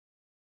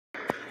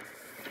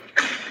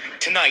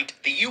Tonight,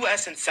 the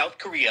U.S. and South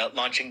Korea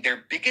launching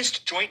their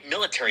biggest joint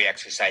military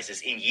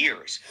exercises in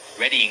years,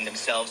 readying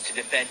themselves to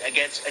defend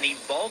against an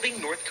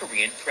evolving North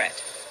Korean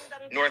threat.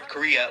 North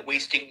Korea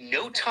wasting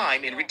no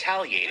time in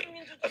retaliating.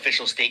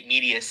 Official state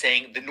media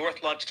saying the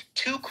North launched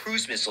 2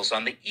 cruise missiles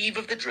on the eve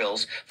of the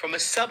drills from a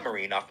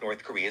submarine off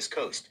North Korea's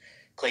coast,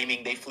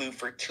 claiming they flew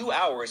for 2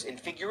 hours in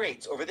figure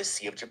eights over the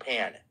Sea of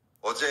Japan.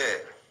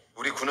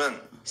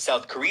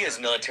 South Korea's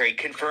military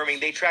confirming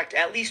they tracked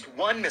at least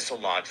 1 missile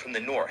launch from the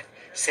north,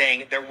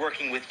 saying they're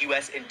working with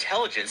U.S.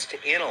 intelligence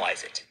to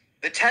analyze it.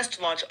 The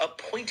test launch a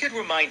pointed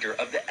reminder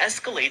of the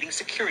escalating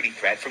security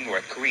threat from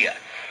North Korea,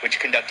 which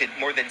conducted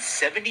more than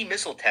 70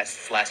 missile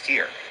tests last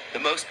year, the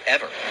most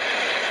ever.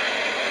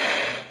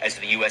 As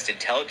the U.S.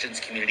 intelligence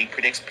community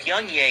predicts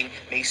Pyongyang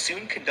may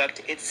soon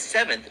conduct its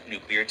 7th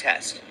nuclear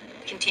test.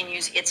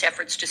 Continues its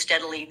efforts to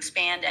steadily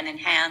expand and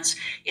enhance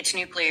its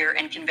nuclear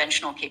and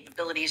conventional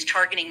capabilities,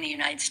 targeting the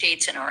United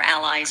States and our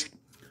allies.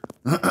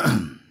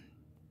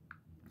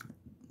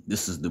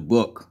 This is the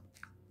book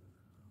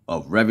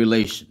of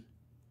Revelation,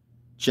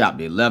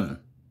 chapter 11,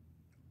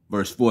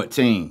 verse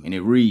 14, and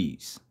it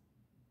reads,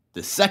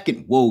 "The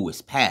second woe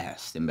is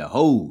past, and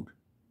behold,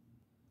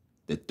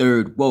 the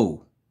third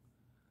woe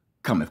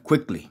cometh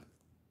quickly."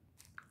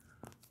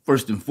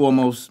 First and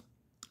foremost,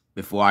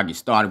 before I get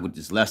started with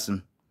this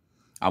lesson,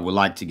 I would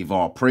like to give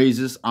all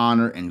praises,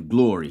 honor, and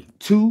glory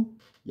to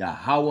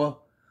Yahweh,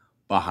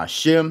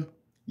 Bahashem,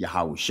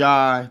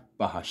 Yahushai,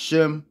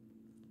 Bahashem,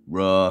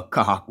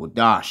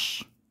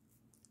 Kahakwadash.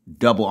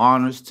 Double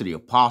honors to the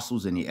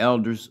apostles and the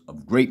elders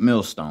of Great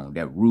Millstone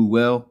that rule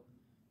well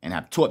and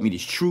have taught me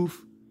this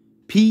truth,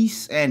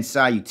 peace, and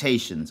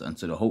salutations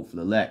unto the hopeful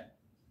elect,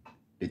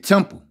 the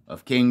temple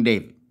of King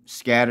David,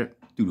 scattered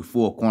through the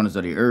 4 corners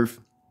of the earth.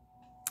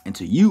 And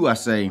to you I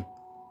say,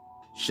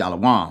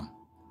 Shalom.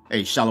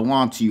 Hey,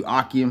 shalom to you,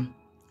 Akim.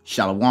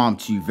 Shalom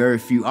to you, very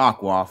few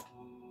Akwath.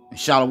 And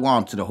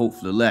shalom to the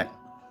hopeful elect.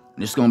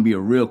 And it's going to be a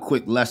real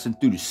quick lesson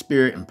through the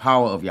spirit and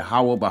power of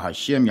Yahweh,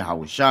 Bahashem,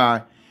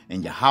 Yahushai,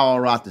 and Yahweh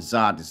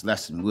Rathazah. This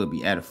lesson will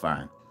be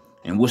edifying.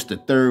 And what's the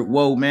third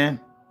woe, man?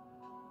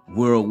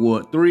 World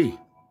War III.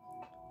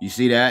 You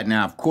see that?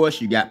 Now, of course,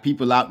 you got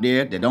people out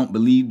there that don't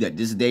believe that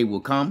this day will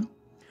come.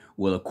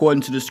 Well,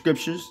 according to the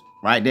scriptures,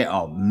 right, there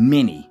are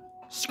many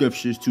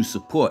scriptures to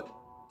support,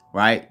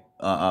 right,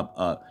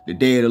 the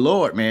day of the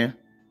Lord, man.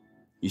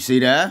 You see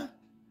that?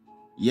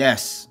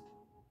 Yes,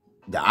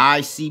 the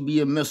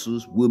ICBM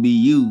missiles will be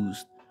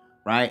used,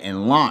 right,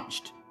 and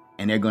launched,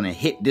 and they're going to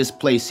hit this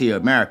place here,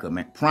 America,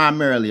 man,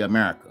 primarily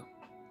America.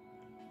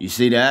 You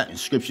see that? And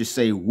scriptures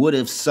say, what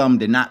if some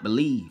did not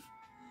believe?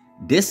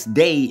 This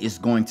day is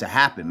going to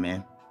happen,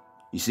 man.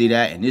 You see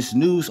that? And this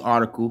news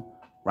article,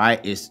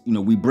 right, is,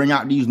 we bring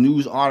out these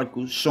news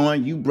articles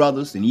showing you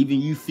brothers and even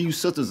you few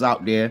sisters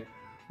out there,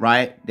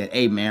 right, that,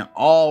 hey, man,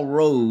 all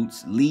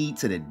roads lead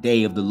to the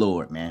day of the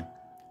Lord, man.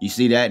 You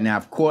see that? Now,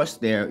 of course,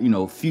 there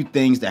are, few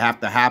things that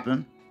have to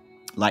happen,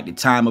 like the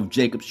time of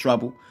Jacob's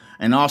trouble,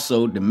 and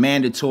also the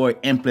mandatory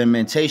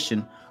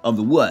implementation of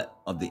the what?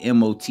 Of the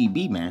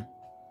MOTB, man.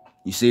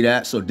 You see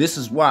that? So this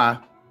is why,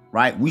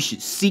 right, we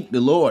should seek the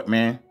Lord,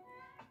 man,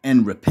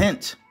 and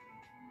repent.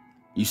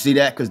 You see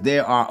that? Because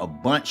there are a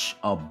bunch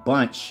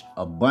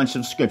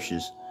of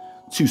scriptures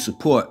to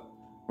support,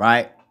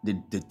 right,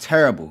 the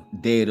terrible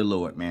day of the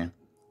Lord, man.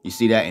 You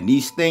see that? And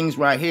these things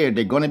right here,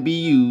 they're going to be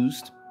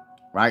used,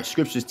 right?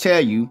 Scriptures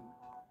tell you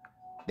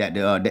that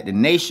the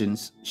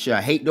nations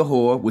shall hate the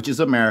whore, which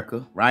is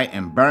America, right,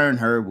 and burn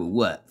her with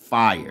what?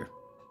 Fire.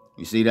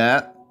 You see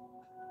that?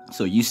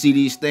 So you see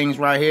these things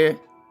right here?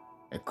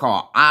 They're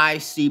called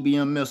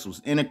ICBM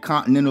missiles,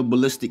 intercontinental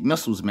ballistic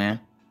missiles, man.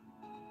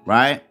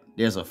 Right?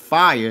 There's a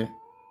fire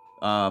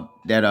that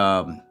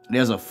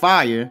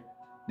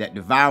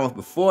devoureth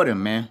before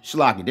them, man.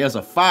 Shlaki, there's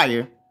a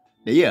fire.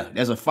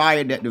 There's a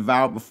fire that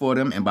devoureth before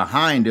them, and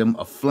behind them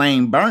a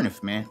flame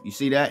burneth, man. You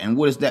see that? And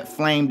what is that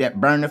flame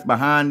that burneth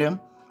behind them?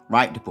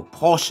 Right? The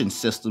propulsion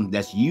system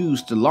that's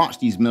used to launch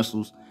these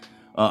missiles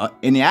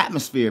in the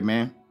atmosphere,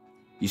 man.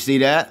 You see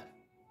that?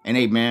 And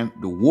hey, man,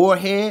 the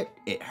warhead,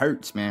 it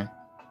hurts, man.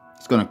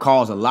 It's going to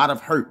cause a lot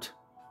of hurt.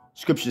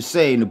 Scriptures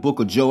say in the book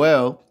of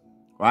Joel,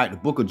 right, the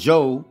book of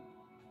Joel,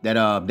 that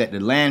the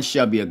land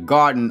shall be a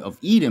garden of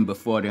Eden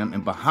before them,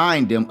 and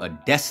behind them a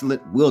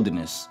desolate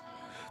wilderness.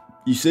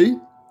 You see?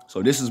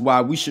 So this is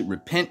why we should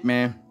repent,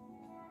 man.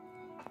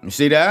 You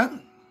see that?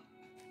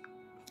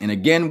 And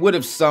again, what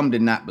if some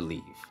did not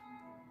believe?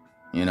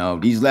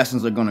 These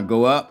lessons are going to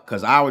go up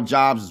because our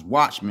jobs as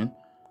watchmen,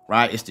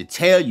 right, is to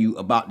tell you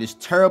about this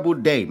terrible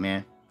day,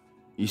 man.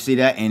 You see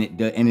that? And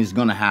it's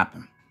going to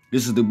happen.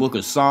 This is the book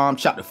of Psalm,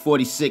 chapter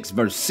 46,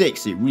 verse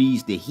 6. It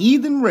reads, "The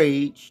heathen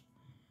raged,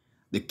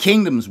 the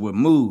kingdoms were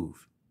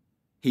moved.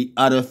 He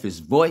uttereth his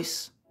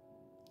voice,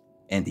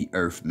 and the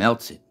earth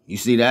melted." You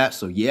see that?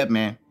 So, yeah,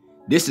 man,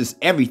 this is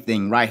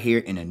everything right here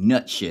in a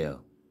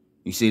nutshell.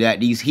 You see that?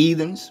 These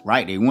heathens,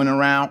 right, they went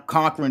around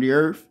conquering the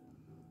earth,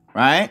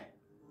 right?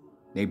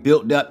 They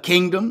built up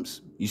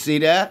kingdoms. You see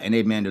that? And,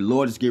 hey, man, the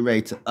Lord is getting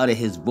ready to utter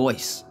his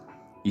voice.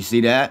 You see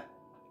that?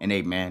 and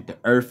amen, the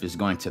earth is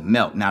going to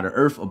melt. Now, the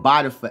earth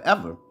abideth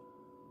forever,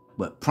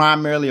 but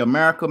primarily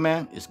America,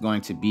 man, is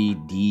going to be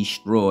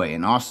destroyed.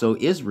 And also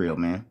Israel,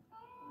 man.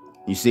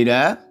 You see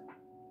that?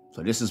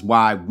 So this is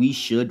why we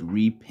should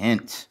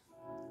repent.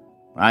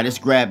 All right, let's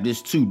grab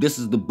this too. This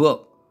is the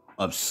book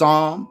of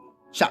Psalm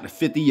chapter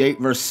 58,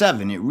 verse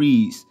 7. It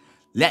reads,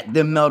 let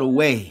them melt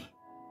away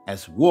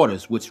as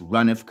waters which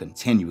runneth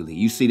continually.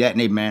 You see that,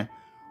 amen?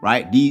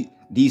 Right?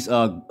 These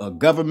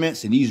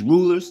governments and these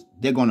rulers,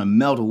 they're going to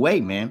melt away,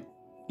 man.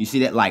 You see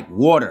that, like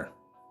water.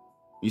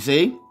 You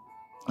see?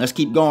 Let's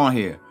keep going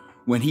here.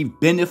 When he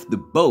bendeth the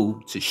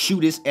bow to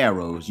shoot his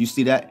arrows. You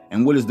see that?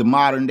 And what is the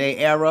modern day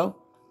arrow?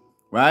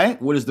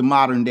 Right? What is the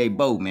modern day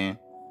bow, man?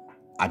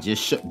 I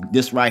just showed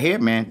this right here,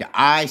 man. The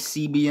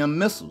ICBM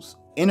missiles.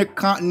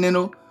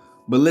 Intercontinental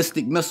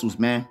ballistic missiles,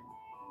 man.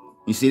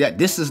 You see that?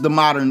 This is the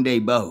modern day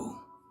bow.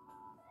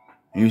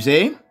 You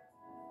see?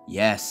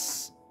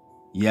 Yes.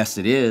 Yes,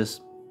 it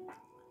is.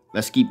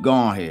 Let's keep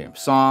going here.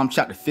 Psalm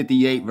chapter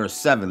 58, verse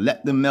 7.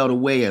 Let them melt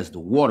away as the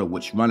water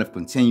which runneth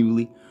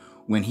continually.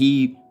 When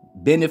he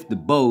bendeth the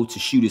bow to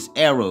shoot his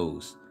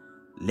arrows,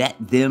 let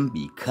them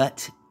be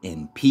cut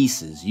in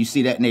pieces. You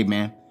see that, Nate,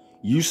 man?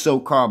 You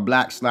so-called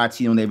black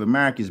Latino Native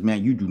Americans,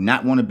 man, you do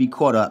not want to be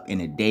caught up in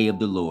the day of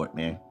the Lord,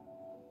 man.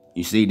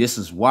 You see, this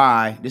is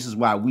why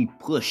we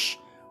push,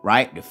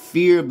 right? The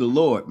fear of the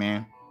Lord,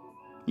 man.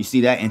 You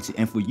see that?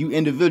 And for you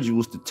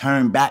individuals to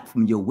turn back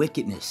from your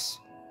wickedness.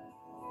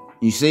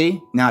 You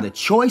see? Now the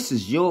choice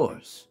is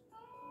yours.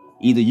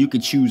 Either you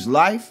could choose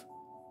life,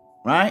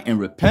 right? And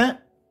repent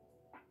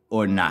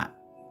or not.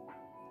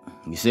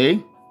 You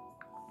see?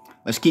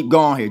 Let's keep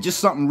going here. Just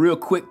something real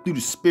quick through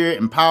the spirit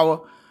and power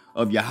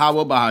of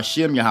Yahweh by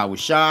Hashem, Yahweh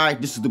Shai.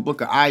 This is the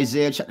book of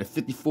Isaiah, chapter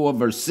 54,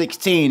 verse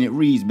 16. It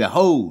reads,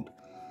 behold,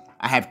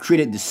 I have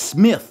created the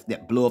smith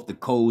that bloweth the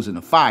coals in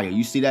the fire.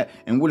 You see that?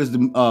 And what is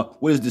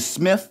the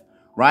smith,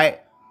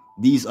 right?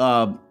 These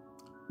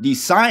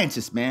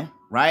scientists, man,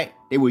 right?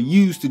 They were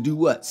used to do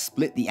what?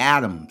 Split the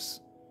atoms.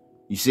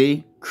 You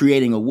see?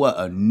 Creating a what?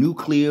 A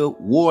nuclear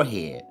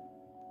warhead.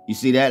 You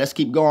see that? Let's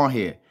keep going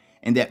here.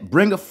 And that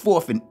bringeth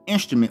forth an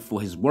instrument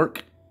for his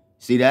work.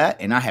 See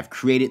that? And I have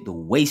created the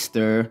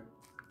waster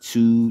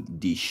to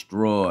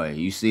destroy.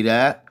 You see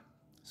that?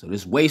 So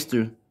this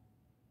waster,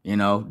 you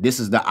know, this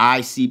is the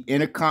IC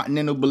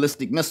Intercontinental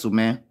Ballistic Missile,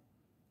 man.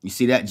 You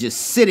see that?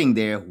 Just sitting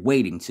there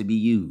waiting to be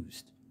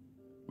used.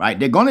 Right?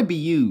 They're going to be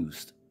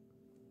used.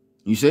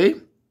 You see?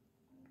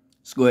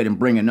 Let's go ahead and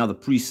bring another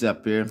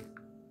precept here.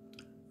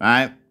 All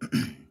right?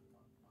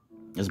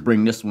 Let's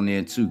bring this one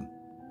in too.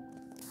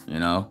 You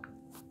know?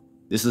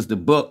 This is the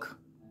book,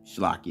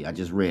 Shlaki. I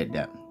just read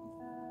that.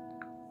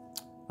 All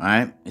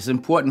right? It's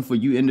important for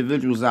you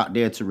individuals out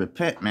there to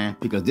repent, man,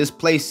 because this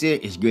place here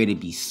is going to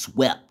be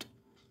swept.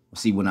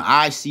 See, when an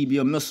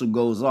ICBM missile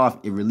goes off,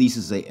 it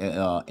releases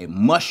a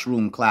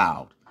mushroom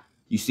cloud.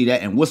 You see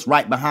that? And what's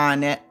right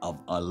behind that?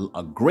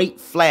 A great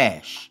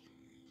flash.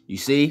 You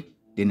see?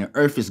 Then the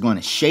earth is going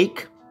to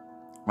shake,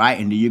 right?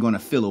 And then you're going to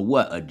feel a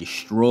what? A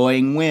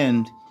destroying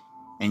wind.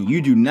 And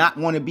you do not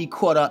want to be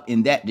caught up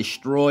in that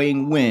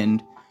destroying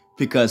wind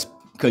because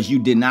you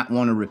did not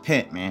want to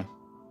repent, man.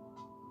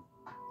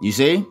 You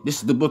see?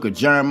 This is the book of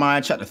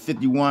Jeremiah, chapter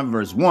 51,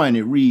 verse 1.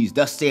 It reads,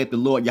 thus saith the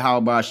Lord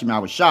Yahweh Hashem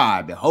Yahweh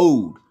Shai,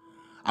 behold,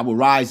 I will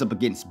rise up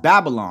against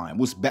Babylon.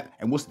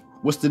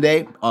 What's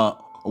today?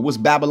 What's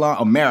Babylon?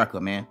 America,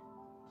 man.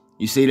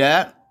 You see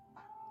that?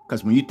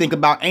 Because when you think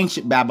about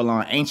ancient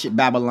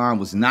Babylon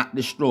was not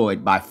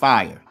destroyed by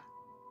fire.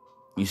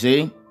 You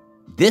see?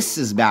 This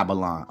is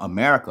Babylon,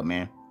 America,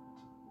 man.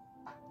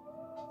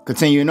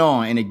 Continuing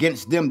on, and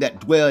against them that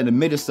dwell in the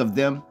midst of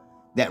them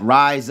that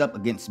rise up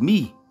against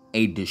me,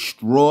 a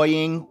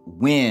destroying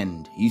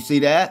wind. You see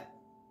that?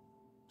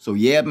 So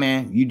yeah,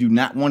 man, you do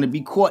not want to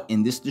be caught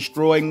in this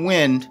destroying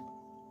wind.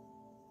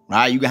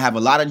 Right? You can have a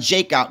lot of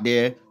Jake out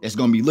there that's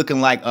going to be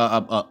looking like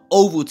a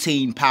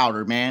Ovaltine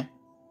powder, man.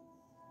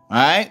 All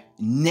right?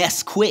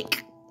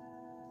 Nesquik.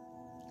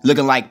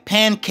 Looking like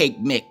pancake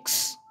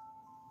mix.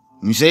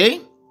 You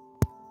see?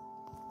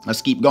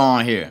 Let's keep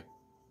going here.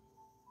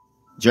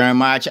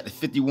 Jeremiah chapter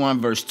 51,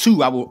 verse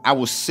 2. I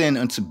will send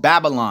unto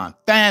Babylon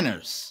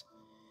fanners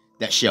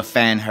that shall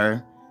fan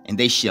her, and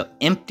they shall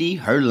empty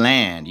her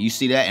land. You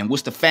see that? And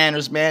what's the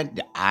fanners, man?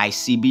 The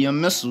ICBM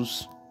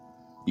missiles.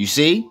 You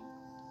see?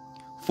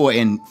 For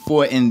in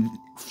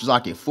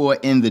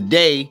the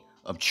day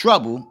of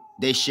trouble,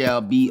 they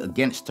shall be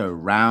against her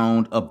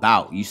round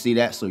about. You see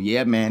that? So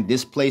yeah, man,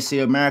 this place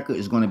here, America,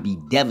 is going to be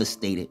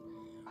devastated,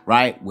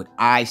 right? With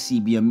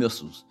ICBM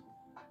missiles.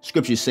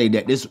 Scriptures say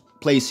that this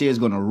place here is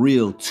going to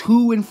reel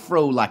to and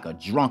fro like a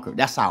drunkard.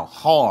 That's how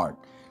hard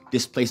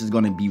this place is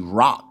going to be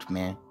rocked,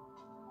 man.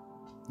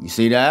 You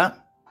see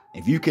that?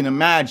 If you can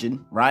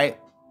imagine, right,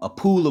 a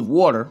pool of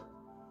water,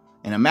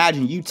 and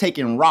imagine you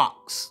taking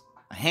rocks,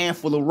 a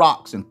handful of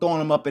rocks, and throwing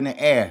them up in the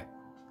air,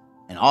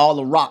 and all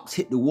the rocks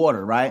hit the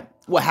water, right?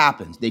 What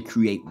happens? They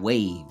create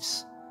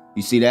waves.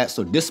 You see that?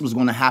 So this was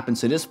going to happen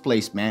to this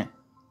place, man,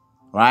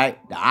 right?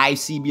 The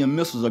ICBM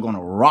missiles are going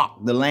to rock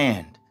the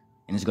land,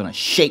 and it's going to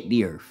shake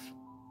the earth.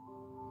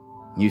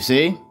 You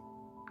see?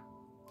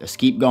 Let's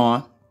keep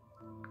going.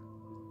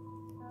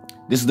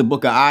 This is the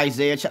book of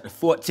Isaiah, chapter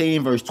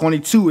 14, verse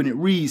 22, and it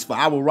reads, "For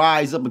I will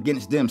rise up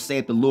against them,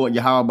 saith the Lord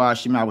Yahweh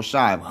Ba'ashem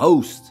Yahushai of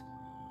hosts,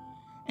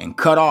 and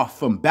cut off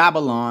from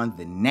Babylon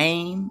the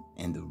name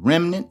and the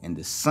remnant and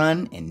the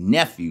son and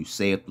nephew,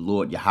 saith the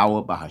Lord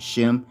Yahweh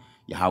Ba'ashem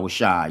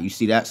Yahushai." You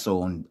see that?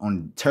 So on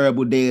the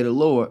terrible day of the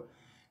Lord,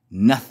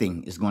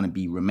 nothing is going to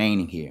be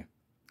remaining here.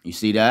 You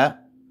see that?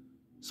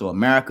 So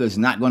America is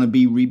not going to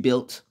be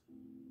rebuilt,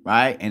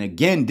 right? And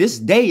again, this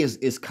day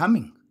is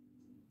coming.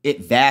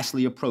 It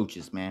vastly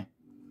approaches, man.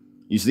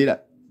 You see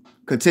that?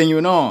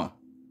 Continuing on.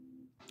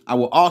 "I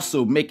will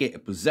also make it a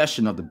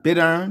possession of the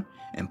bittern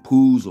and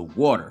pools of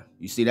water."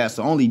 You see that?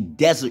 So only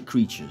desert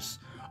creatures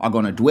are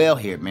going to dwell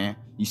here, man.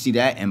 You see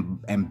that?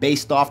 And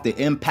based off the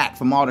impact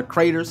from all the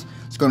craters,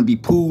 it's going to be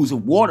pools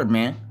of water,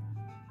 man.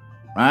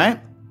 Right?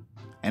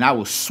 "And I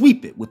will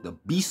sweep it with the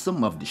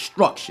besom of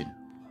destruction,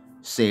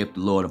 saith the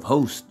Lord of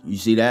hosts." You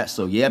see that?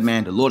 So yeah,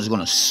 man, the Lord is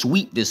going to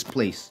sweep this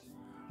place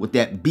with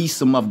that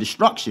besom of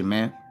destruction,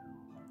 man.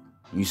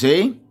 You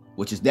see?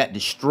 Which is that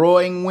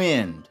destroying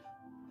wind,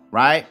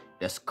 right?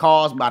 That's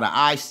caused by the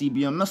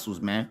ICBM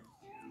missiles, man.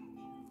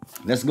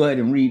 Let's go ahead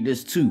and read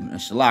this too. And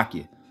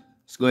Shalakia,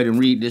 let's go ahead and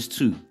read this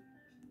too.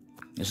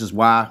 This is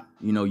why,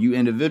 you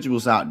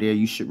individuals out there,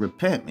 you should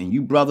repent. And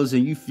you brothers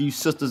and you few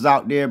sisters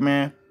out there,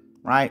 man,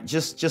 right?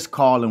 Just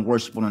call and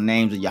worship on the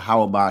names of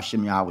Yahweh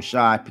Ba'ashem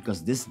Yahushai,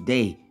 because this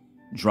day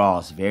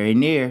draws very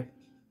near.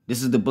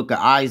 This is the book of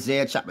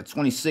Isaiah, chapter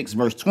 26,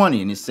 verse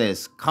 20. And it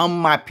says,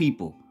 "Come, my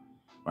people,"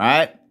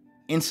 right?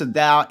 "Enter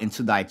thou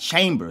into thy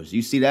chambers."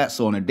 You see that?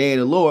 So on the day of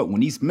the Lord,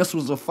 when these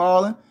missiles are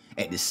falling,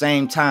 at the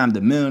same time,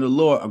 the men of the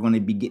Lord are going to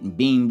be getting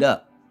beamed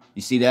up.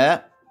 You see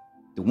that?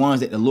 The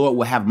ones that the Lord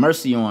will have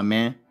mercy on,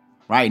 man.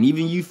 Right? And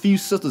even you few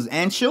sisters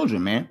and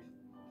children, man.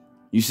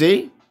 You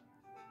see?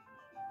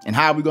 And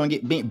how are we going to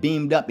get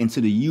beamed up into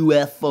the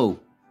UFO,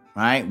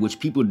 right? Which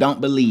people don't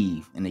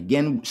believe. And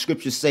again,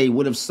 scriptures say,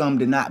 what if some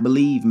did not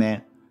believe,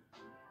 man?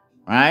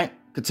 Right?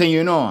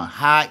 Continuing on.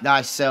 "Hide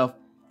thyself,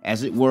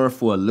 as it were,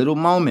 for a little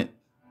moment,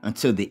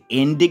 until the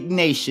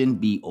indignation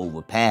be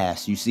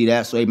overpassed." You see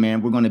that? So, hey,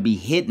 man, we're going to be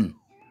hidden,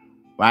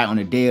 right, on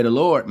the day of the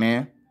Lord,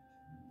 man.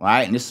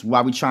 Right? And this is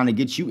why we're trying to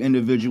get you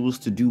individuals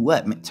to do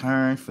what?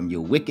 Turn from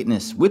your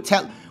wickedness.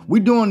 We're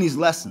doing these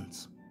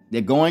lessons.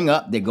 They're going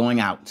up, they're going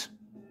out.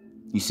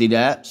 You see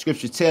that?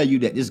 Scriptures tell you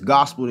that this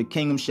gospel of the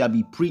kingdom shall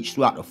be preached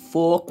throughout the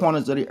four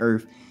corners of the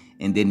earth,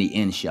 and then the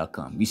end shall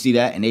come. You see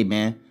that? And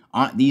amen.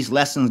 Aren't these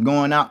lessons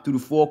going out through the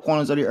four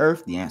corners of the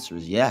earth? The answer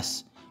is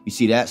yes. You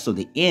see that? So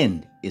the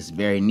end is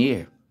very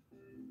near.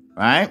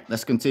 All right?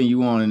 Let's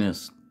continue on in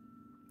this.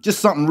 Just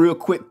something real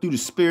quick through the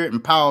spirit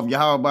and power of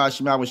Yahweh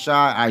Ba'ashem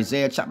Yahushai,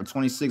 Isaiah chapter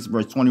 26,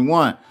 verse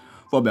 21.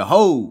 "For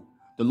behold,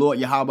 the Lord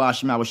Yahweh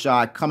Ba'ashem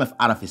Yahushai cometh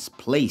out of his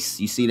place."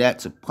 You see that?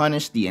 "To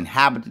punish the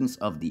inhabitants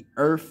of the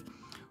earth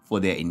for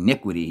their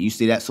iniquity." You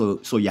see that? So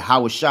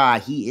Yahushai,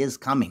 he is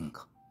coming.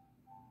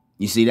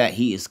 You see that?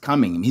 He is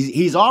coming.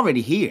 He's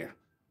already here.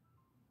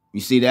 You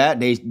see that?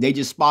 They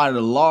just spotted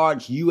a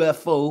large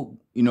UFO,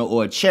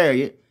 or a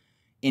chariot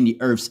in the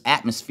earth's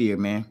atmosphere,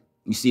 man.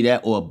 You see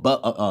that?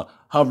 Or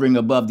hovering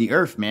above the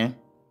earth, man.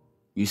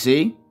 You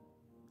see?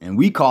 And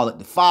we call it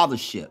the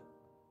fathership.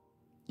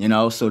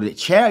 So the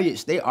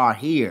chariots, they are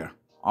here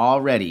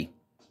already.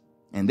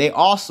 And they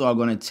also are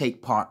going to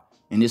take part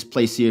in this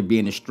place here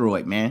being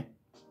destroyed, man.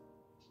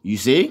 You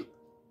see?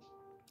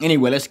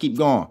 Anyway, let's keep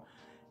going.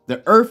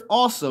 "The earth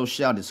also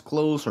shall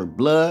disclose her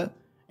blood,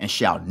 and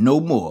shall no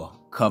more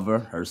cover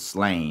her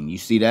slain." You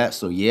see that?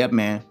 So yeah,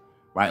 man.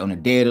 Right on the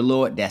day of the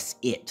Lord, that's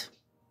it.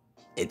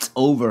 It's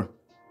over.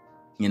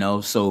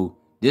 So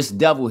this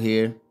devil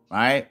here,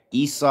 right?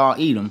 Esau,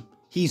 Edom,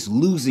 he's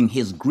losing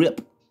his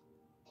grip,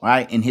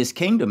 right? In his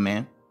kingdom,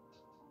 man.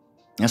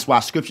 That's why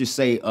scriptures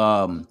say,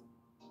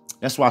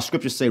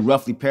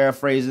 roughly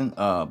paraphrasing,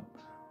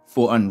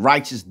 for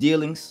unrighteous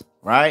dealings,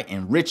 right?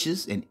 And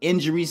riches and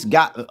injuries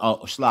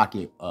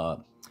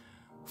for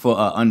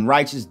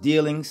unrighteous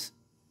dealings,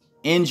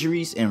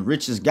 injuries and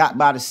riches got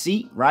by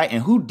deceit, right?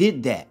 And who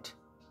did that?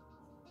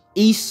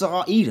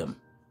 Esau, Edom.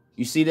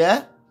 You see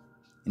that?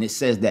 And it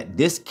says that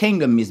this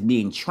kingdom is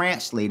being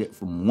translated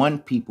from one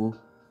people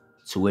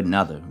to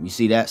another. You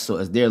see that? So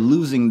as they're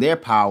losing their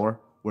power,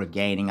 we're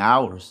gaining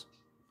ours.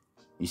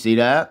 You see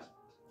that?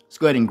 Let's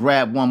go ahead and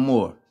grab one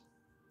more.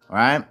 All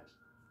right?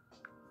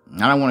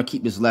 I don't want to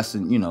keep this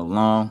lesson,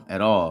 long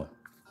at all.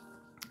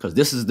 Because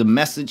this is the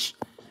message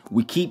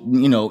we keep,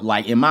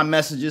 like in my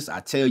messages, I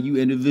tell you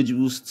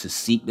individuals to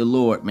seek the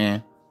Lord,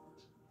 man.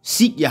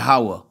 Seek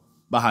Yahweh,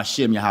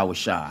 Ba'ashem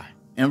Yahushai,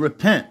 and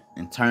repent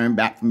and turn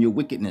back from your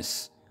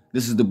wickedness.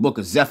 This is the book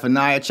of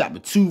Zephaniah, chapter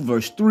 2,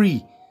 verse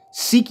 3.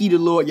 "Seek ye the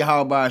Lord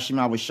Yahweh Ba'ashem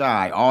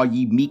Yahushai, all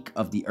ye meek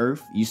of the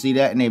earth." You see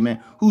that? And amen.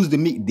 Who's the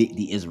meek?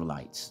 The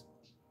Israelites.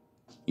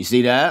 You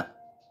see that?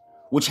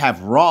 "Which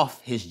have wrought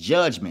his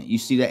judgment." You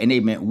see that? And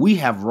amen. We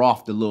have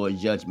wrought the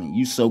Lord's judgment.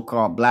 You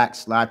so-called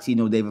blacks,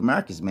 Latino, Native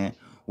Americans, man.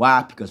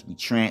 Why? Because we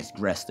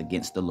transgressed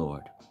against the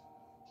Lord.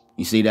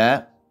 You see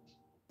that?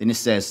 Then it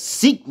says,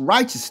 seek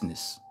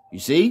righteousness. You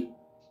see?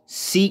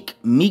 Seek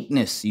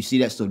meekness. You see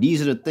that? So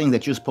these are the things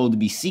that you're supposed to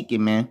be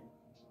seeking, man.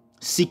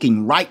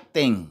 Seeking right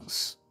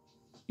things.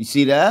 You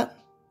see that?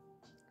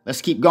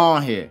 Let's keep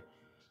going here.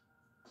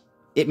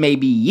 It may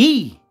be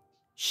ye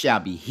shall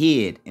be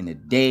hid in the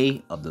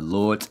day of the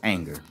Lord's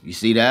anger. You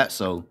see that?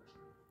 So,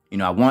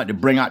 I wanted to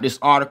bring out this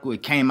article.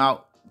 It came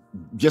out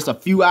just a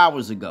few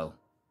hours ago.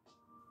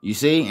 You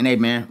see? And hey,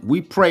 man,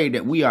 we pray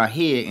that we are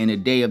here in the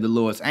day of the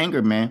Lord's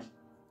anger, man.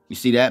 You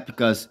see that?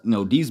 Because,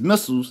 these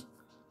missiles,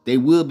 they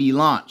will be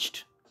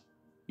launched.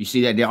 You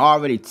see that? They're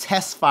already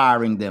test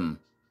firing them.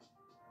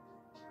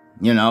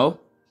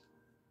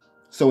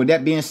 So with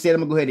that being said,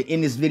 I'm going to go ahead and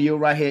end this video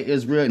right here,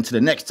 Israel. Until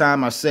the next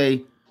time I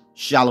say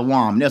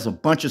Shalom. There's a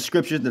bunch of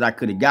scriptures that I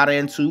could have got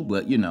into,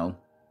 but,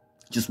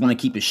 just want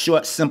to keep it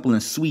short, simple,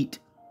 and sweet.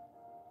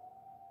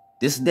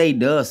 This day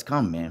does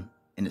come, man,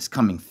 and it's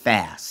coming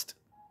fast.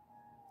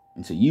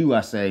 And to you,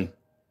 I say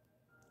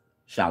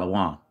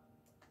Shalom.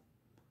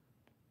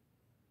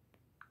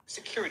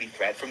 Security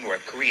threat from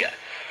North Korea,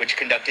 which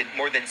conducted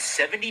more than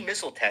 70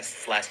 missile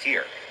tests last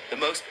year, the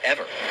most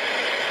ever.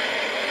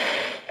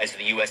 As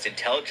the U.S.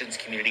 intelligence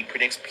community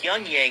predicts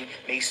Pyongyang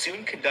may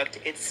soon conduct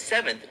its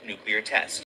 7th nuclear test.